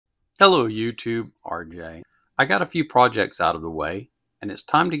Hello YouTube, RJ. I got a few projects out of the way, and it's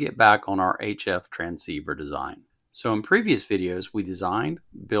time to get back on our HF transceiver design. So in previous videos, we designed,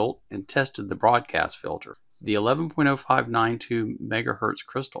 built, and tested the broadcast filter, the 11.0592 MHz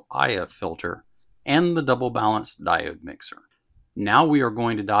crystal IF filter, and the double balanced diode mixer. Now we are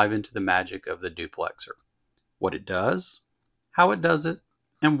going to dive into the magic of the Diplexer, what it does, how it does it,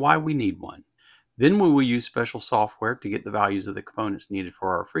 and why we need one. Then we will use special software to get the values of the components needed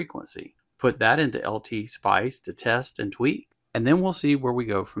for our frequency. Put that into LTSpice to test and tweak, and then we'll see where we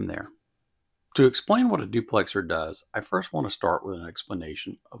go from there. To explain what a duplexer does, I first want to start with an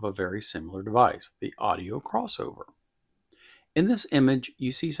explanation of a very similar device, the audio crossover. In this image,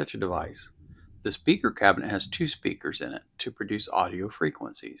 you see such a device. The speaker cabinet has two speakers in it to produce audio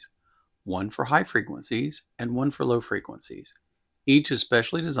frequencies, one for high frequencies and one for low frequencies. Each is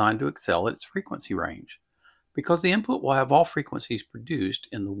specially designed to excel at its frequency range. Because the input will have all frequencies produced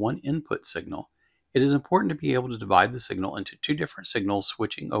in the one input signal, it is important to be able to divide the signal into two different signals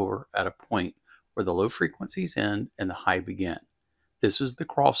switching over at a point where the low frequencies end and the high begin. This is the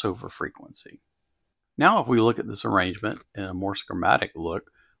crossover frequency. Now if we look at this arrangement in a more schematic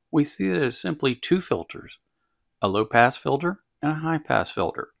look, we see that it is simply two filters, a low pass filter and a high pass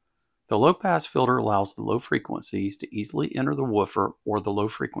filter. The low pass filter allows the low frequencies to easily enter the woofer or the low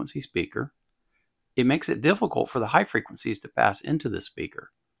frequency speaker. It makes it difficult for the high frequencies to pass into the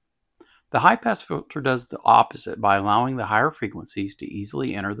speaker. The high pass filter does the opposite by allowing the higher frequencies to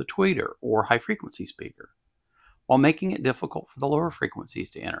easily enter the tweeter or high frequency speaker, while making it difficult for the lower frequencies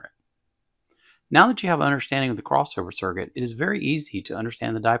to enter it. Now that you have an understanding of the crossover circuit, it is very easy to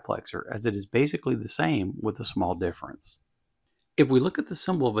understand the diplexer, as it is basically the same with a small difference. If we look at the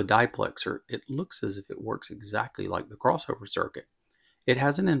symbol of a diplexer, it looks as if it works exactly like the crossover circuit. It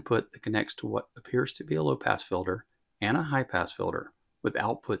has an input that connects to what appears to be a low-pass filter and a high-pass filter, with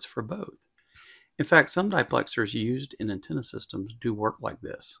outputs for both. In fact, some diplexers used in antenna systems do work like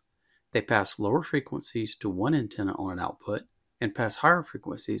this. They pass lower frequencies to one antenna on an output and pass higher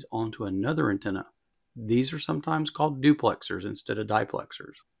frequencies onto another antenna. These are sometimes called duplexers instead of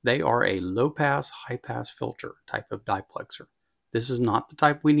diplexers. They are a low-pass, high-pass filter type of diplexer. This is not the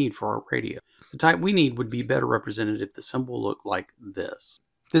type we need for our radio. The type we need would be better represented if the symbol looked like this.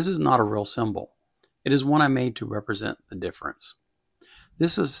 This is not a real symbol. It is one I made to represent the difference.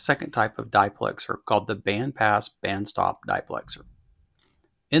 This is a second type of diplexer called the bandpass bandstop diplexer.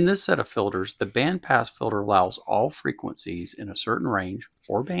 In this set of filters, the bandpass filter allows all frequencies in a certain range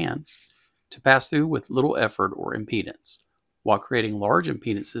or band to pass through with little effort or impedance, while creating large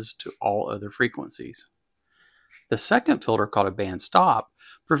impedances to all other frequencies. The second filter, called a band stop,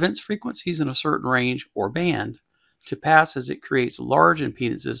 prevents frequencies in a certain range or band to pass, as it creates large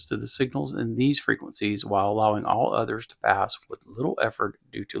impedances to the signals in these frequencies while allowing all others to pass with little effort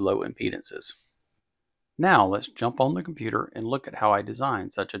due to low impedances. Now let's jump on the computer and look at how I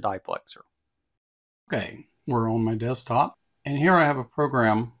designed such a diplexer. Okay, we're on my desktop, and here I have a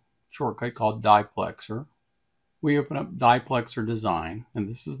program shortcut called Diplexer. We open up Diplexer Design, and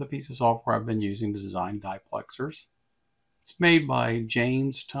this is the piece of software I've been using to design diplexers. It's made by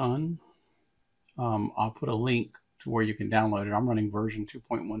James Tunn. I'll put a link to where you can download it. I'm running version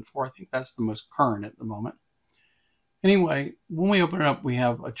 2.14. I think that's the most current at the moment. Anyway, when we open it up, we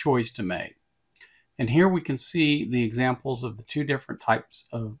have a choice to make. And here we can see the examples of the two different types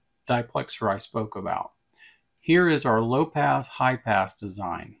of diplexer I spoke about. Here is our low pass, high pass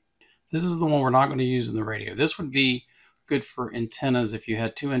design. This is the one we're not going to use in the radio. This would be good for antennas if you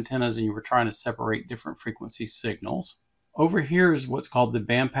had two antennas and you were trying to separate different frequency signals. Over here is what's called the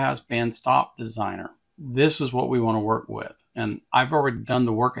bandpass bandstop designer. This is what we want to work with. And I've already done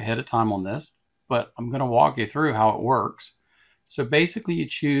the work ahead of time on this, but I'm going to walk you through how it works. So basically you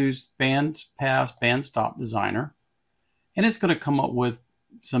choose bandpass bandstop designer, and it's going to come up with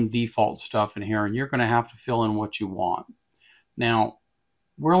some default stuff in here, and you're going to have to fill in what you want. Now,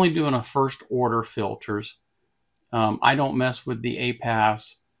 we're only doing a first order filters. I don't mess with the A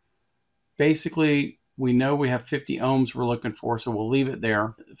pass. Basically, we know we have 50 ohms we're looking for, so we'll leave it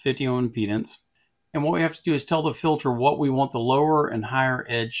there, 50 ohm impedance. And what we have to do is tell the filter what we want the lower and higher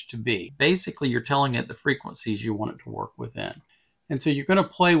edge to be. Basically, you're telling it the frequencies you want it to work within. And so you're going to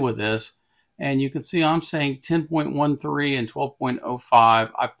play with this, and you can see I'm saying 10.13 and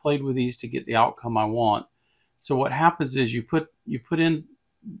 12.05. I've played with these to get the outcome I want. So what happens is you put in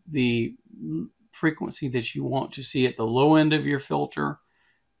the frequency that you want to see at the low end of your filter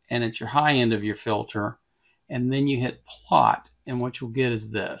and at your high end of your filter, and then you hit plot, and what you'll get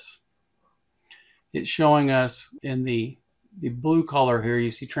is this. It's showing us in the blue color here, you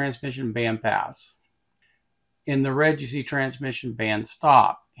see transmission bandpass. In the red, you see transmission band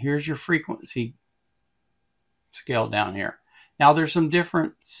stop. Here's your frequency scale down here. Now there's some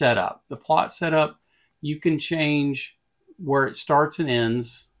different setup. The plot setup, you can change where it starts and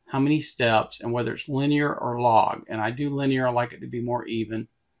ends, how many steps, and whether it's linear or log. And I do linear, I like it to be more even.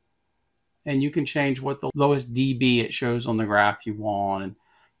 And you can change what the lowest dB it shows on the graph you want, and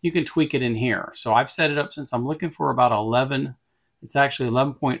you can tweak it in here. So I've set it up since I'm looking for about 11. It's actually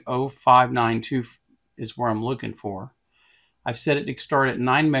 11.0592 is where I'm looking for. I've set it to start at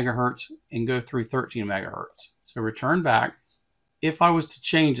 9 megahertz and go through 13 megahertz. So return back. If I was to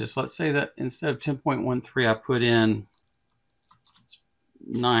change this, let's say that instead of 10.13, I put in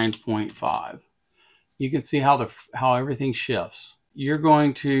 9.5. You can see how everything shifts. You're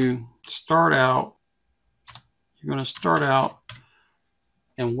going to start out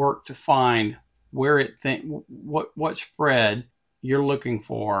and work to find where what spread you're looking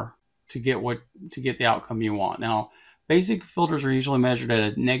for to get the outcome you want. Now, basic filters are usually measured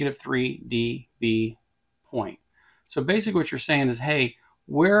at a -3 dB point. So basically what you're saying is, hey,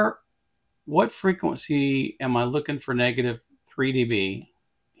 what frequency am I looking for -3 dB?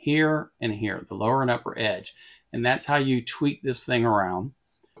 Here and here, the lower and upper edge. And that's how you tweak this thing around.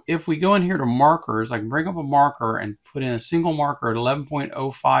 If we go in here to markers, I can bring up a marker and put in a single marker at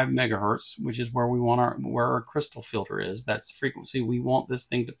 11.05 megahertz, which is where where our crystal filter is. That's the frequency we want this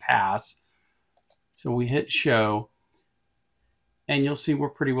thing to pass. So we hit show, and you'll see we're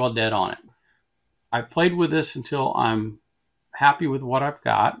pretty well dead on it. I played with this until I'm happy with what I've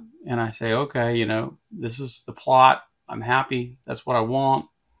got, and I say, okay, you know, this is the plot. I'm happy. That's what I want.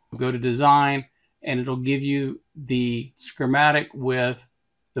 Go to design, and it'll give you the schematic with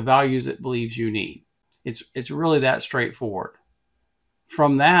the values it believes you need. It's really that straightforward.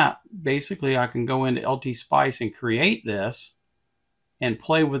 From that, basically, I can go into LTSpice and create this and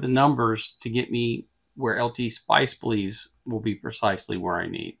play with the numbers to get me where LTSpice believes will be precisely where I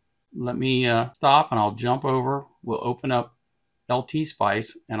need. Let me stop, and I'll jump over. We'll open up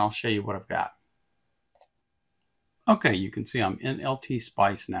LTSpice, and I'll show you what I've got. Okay, you can see I'm in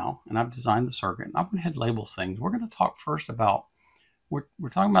LTSpice now, and I've designed the circuit. And I'm going to head label things. We're going to talk first about, we're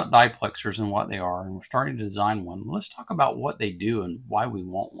talking about diplexers and what they are, and we're starting to design one. Let's talk about what they do and why we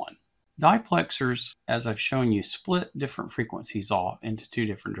want one. Diplexers, as I've shown you, split different frequencies off into two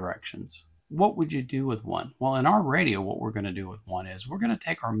different directions. What would you do with one? Well, in our radio, what we're going to do with one is we're going to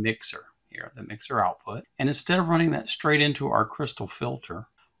take our mixer here, the mixer output, and instead of running that straight into our crystal filter,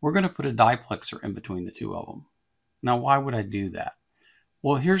 we're going to put a diplexer in between the two of them. Now, why would I do that?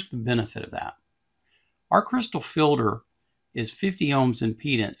 Well, here's the benefit of that. Our crystal filter is 50 ohms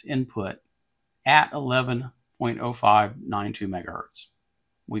impedance input at 11.0592 megahertz.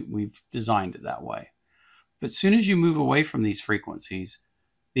 We've designed it that way. But as soon as you move away from these frequencies,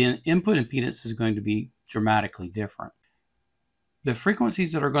 the input impedance is going to be dramatically different. The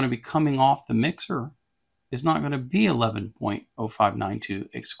frequencies that are going to be coming off the mixer is not going to be 11.0592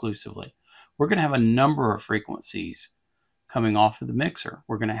 exclusively. We're going to have a number of frequencies coming off of the mixer.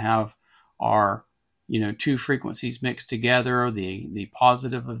 We're going to have our, two frequencies mixed together, the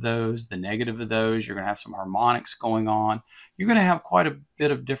positive of those, the negative of those. You're going to have some harmonics going on. You're going to have quite a bit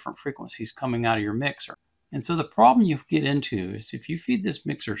of different frequencies coming out of your mixer. And so the problem you get into is if you feed this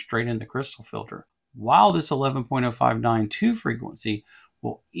mixer straight in the crystal filter, while this 11.0592 frequency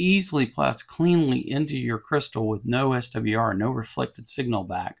will easily pass cleanly into your crystal with no SWR, no reflected signal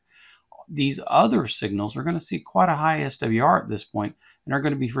back, these other signals are going to see quite a high SWR at this point and are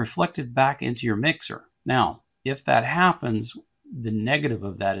going to be reflected back into your mixer. Now, if that happens, the negative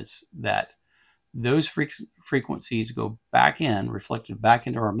of that is that those frequencies go back in, reflected back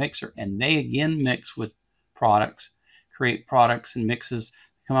into our mixer, and they again mix with products, create products and mixes,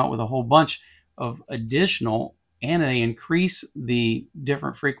 come out with a whole bunch of additional, and they increase the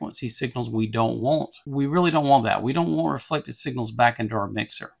different frequency signals we don't want. We really don't want that. We don't want reflected signals back into our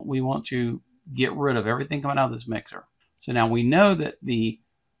mixer. We want to get rid of everything coming out of this mixer. So now we know that the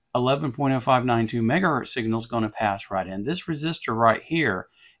 11.0592 megahertz signal is going to pass right in. This resistor right here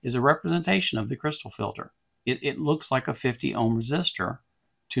is a representation of the crystal filter. It looks like a 50 ohm resistor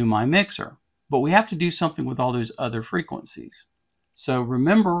to my mixer, but we have to do something with all those other frequencies. So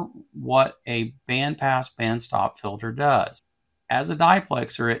remember what a bandpass bandstop filter does. As a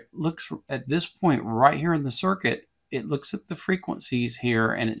diplexer, it looks at this point right here in the circuit, it looks at the frequencies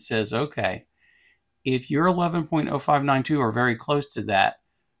here and it says, okay, if you're 11.0592 or very close to that,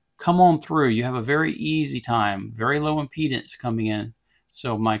 come on through. You have a very easy time, very low impedance coming in.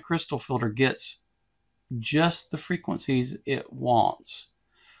 So my crystal filter gets just the frequencies it wants.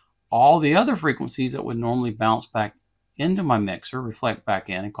 All the other frequencies that would normally bounce back into my mixer, reflect back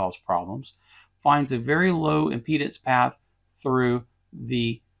in and cause problems, finds a very low impedance path through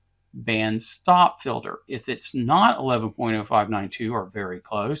the band stop filter. If it's not 11.0592 or very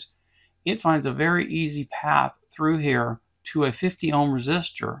close, it finds a very easy path through here to a 50 ohm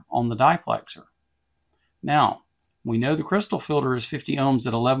resistor on the Diplexer. Now, we know the crystal filter is 50 ohms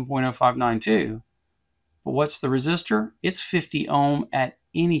at 11.0592, but what's the resistor? It's 50 ohm at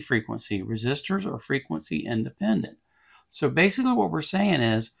any frequency. Resistors are frequency independent. So basically what we're saying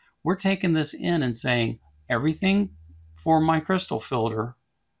is we're taking this in and saying everything for my crystal filter,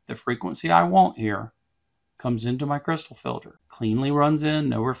 the frequency I want here, comes into my crystal filter. Cleanly runs in,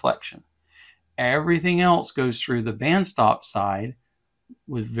 no reflection. Everything else goes through the band stop side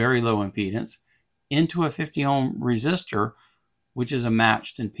with very low impedance into a 50 ohm resistor, which is a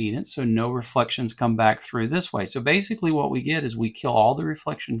matched impedance, so no reflections come back through this way. So basically what we get is we kill all the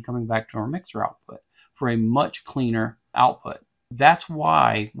reflection coming back to our mixer output for a much cleaner output. That's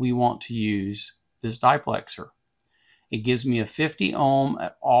why we want to use this Diplexer. It gives me a 50 ohm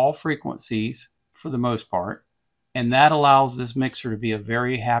at all frequencies for the most part, and that allows this mixer to be a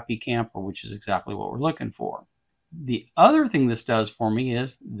very happy camper, which is exactly what we're looking for. The other thing this does for me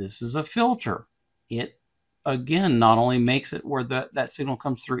is this is a filter. It again not only makes it where that signal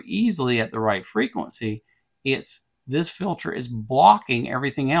comes through easily at the right frequency, this filter is blocking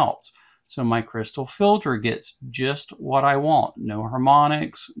everything else. So my crystal filter gets just what I want. No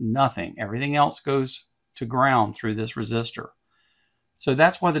harmonics, nothing. Everything else goes to ground through this resistor. So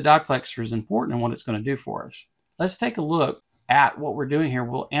that's why the Diplexer is important and what it's going to do for us. Let's take a look at what we're doing here.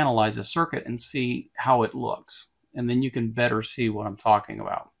 We'll analyze a circuit and see how it looks, and then you can better see what I'm talking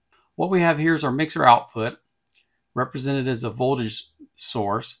about. What we have here is our mixer output, represented as a voltage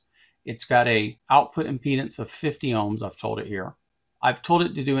source. It's got a output impedance of 50 ohms, I've told it here. I've told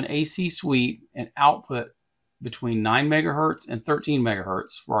it to do an AC sweep and output between 9 megahertz and 13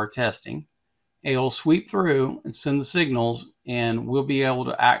 megahertz for our testing. It'll sweep through and send the signals, and we'll be able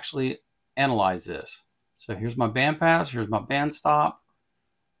to actually analyze this. So here's my band pass, here's my band stop.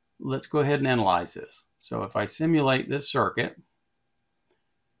 Let's go ahead and analyze this. So if I simulate this circuit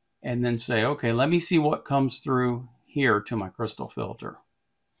and then say, okay, let me see what comes through here to my crystal filter.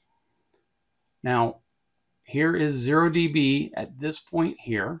 Now, here is 0 dB at this point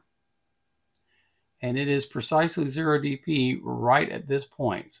here, and it is precisely 0 dB right at this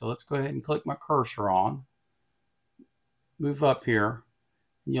point. So let's go ahead and click my cursor on, move up here,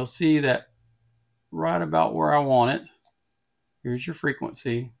 and you'll see that right about where I want it, here's your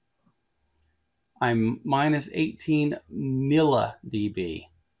frequency, I'm minus 18 milli-dB.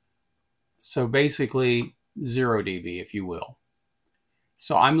 So basically 0 dB, if you will.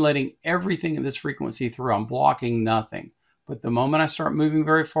 So I'm letting everything at this frequency through. I'm blocking nothing. But the moment I start moving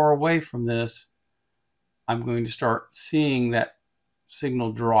very far away from this, I'm going to start seeing that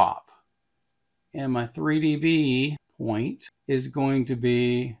signal drop. And my 3 dB point is going to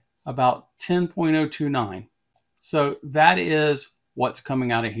be about 10.029. So that is what's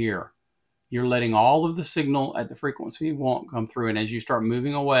coming out of here. You're letting all of the signal at the frequency you want come through, and as you start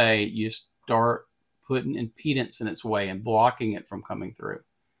moving away, you start putting impedance in its way and blocking it from coming through.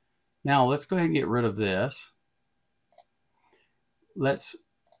 Now let's go ahead and get rid of this. Let's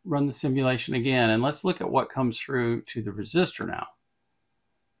run the simulation again, and let's look at what comes through to the resistor now.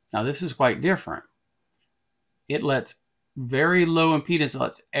 Now this is quite different. It lets very low impedance, it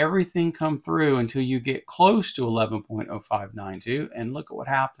lets everything come through until you get close to 11.0592, and look at what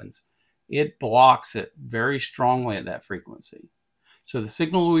happens. It blocks it very strongly at that frequency. So the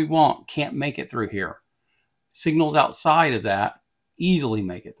signal we want can't make it through here. Signals outside of that easily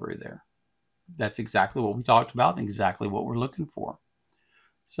make it through there. That's exactly what we talked about and exactly what we're looking for.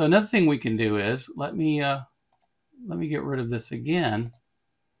 So another thing we can do is, let me get rid of this again.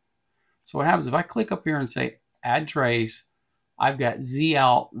 So what happens if I click up here and say add trace, I've got Z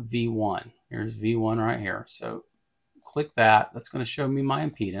out V1. Here's V1 right here. So click that. That's going to show me my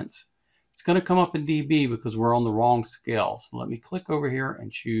impedance. It's going to come up in dB because we're on the wrong scale. So let me click over here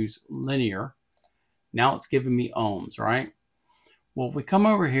and choose linear. Now it's giving me ohms, right? Well, if we come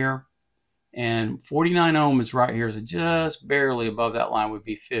over here, and 49 ohm is right here, so just barely above that line would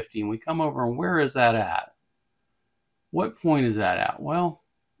be 50. And we come over, and where is that at? What point is that at? Well,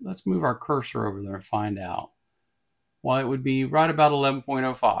 let's move our cursor over there and find out. Well, it would be right about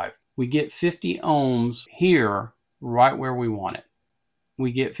 11.05. We get 50 ohms here, right where we want it.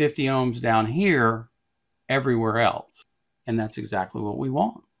 We get 50 ohms down here everywhere else. And that's exactly what we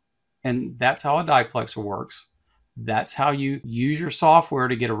want. And that's how a Diplexer works. That's how you use your software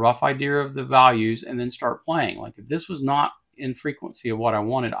to get a rough idea of the values and then start playing. Like if this was not in frequency of what I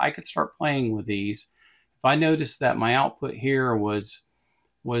wanted, I could start playing with these. If I noticed that my output here was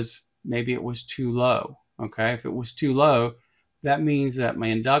maybe it was too low. Okay, if it was too low, that means that my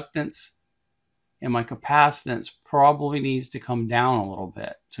inductance and my capacitance probably needs to come down a little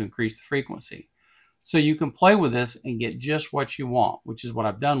bit to increase the frequency. So you can play with this and get just what you want, which is what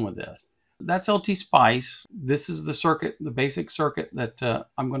I've done with this. That's LTSpice. This is the circuit, the basic circuit that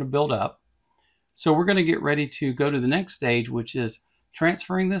I'm going to build up. So we're going to get ready to go to the next stage, which is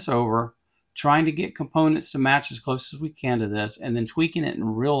transferring this over, trying to get components to match as close as we can to this, and then tweaking it in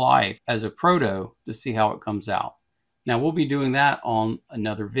real life as a proto to see how it comes out. Now we'll be doing that on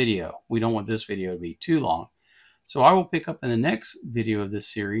another video. We don't want this video to be too long. So I will pick up in the next video of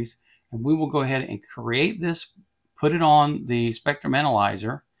this series, and we will go ahead and create this, put it on the spectrum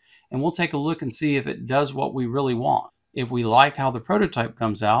analyzer, and we'll take a look and see if it does what we really want. If we like how the prototype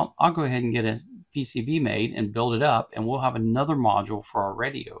comes out, I'll go ahead and get a PCB made and build it up, and we'll have another module for our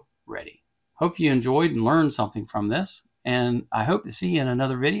radio ready. Hope you enjoyed and learned something from this, and I hope to see you in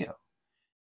another video.